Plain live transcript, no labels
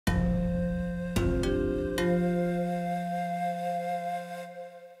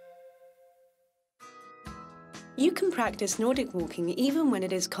You can practice Nordic walking even when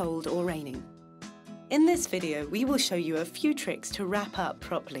it is cold or raining. In this video, we will show you a few tricks to wrap up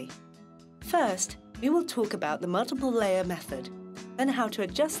properly. First, we will talk about the multiple layer method and how to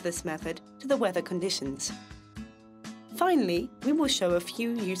adjust this method to the weather conditions. Finally, we will show a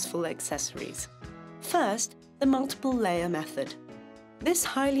few useful accessories. First, the multiple layer method. This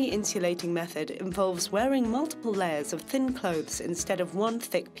highly insulating method involves wearing multiple layers of thin clothes instead of one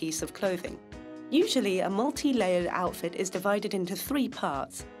thick piece of clothing. Usually, a multi-layered outfit is divided into 3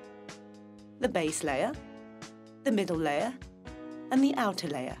 parts: the base layer, the middle layer, and the outer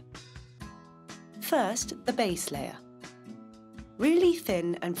layer. First, the base layer. Really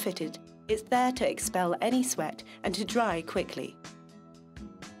thin and fitted, it's there to expel any sweat and to dry quickly.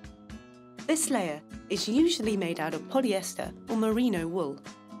 This layer is usually made out of polyester or merino wool.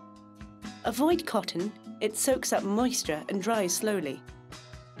 Avoid cotton, it soaks up moisture and dries slowly.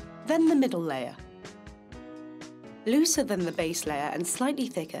 Then the middle layer. Looser than the base layer and slightly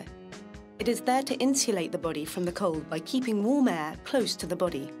thicker, it is there to insulate the body from the cold by keeping warm air close to the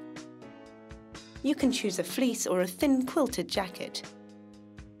body. You can choose a fleece or a thin quilted jacket.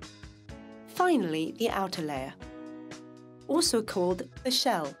 Finally, the outer layer. Also called the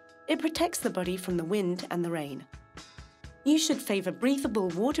shell, it protects the body from the wind and the rain. You should favour breathable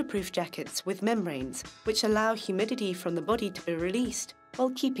waterproof jackets with membranes, which allow humidity from the body to be released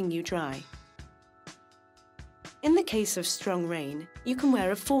while keeping you dry. In the case of strong rain, you can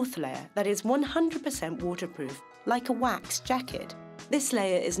wear a 4th layer that is 100% waterproof, like a wax jacket. This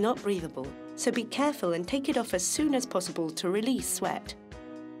layer is not breathable, so be careful and take it off as soon as possible to release sweat.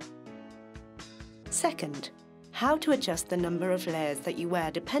 Second, how to adjust the number of layers that you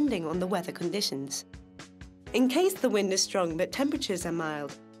wear depending on the weather conditions. In case the wind is strong but temperatures are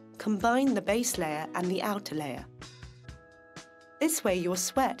mild, combine the base layer and the outer layer. This way your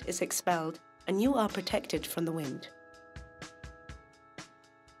sweat is expelled and you are protected from the wind.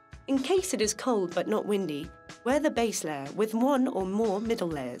 In case it is cold but not windy, wear the base layer with 1 or more middle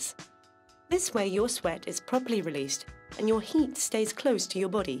layers. This way your sweat is properly released and your heat stays close to your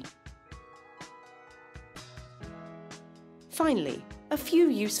body. Finally, a few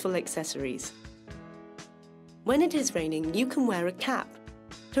useful accessories. When it is raining, you can wear a cap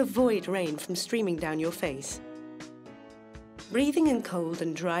to avoid rain from streaming down your face. Breathing in cold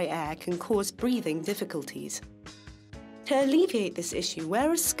and dry air can cause breathing difficulties. To alleviate this issue,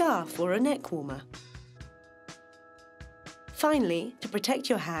 wear a scarf or a neck warmer. Finally, to protect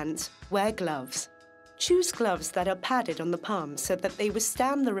your hands, wear gloves. Choose gloves that are padded on the palms so that they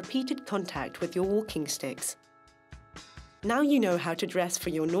withstand the repeated contact with your walking sticks. Now you know how to dress for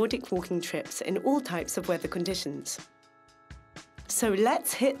your Nordic walking trips in all types of weather conditions. So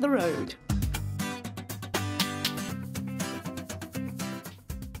let's hit the road!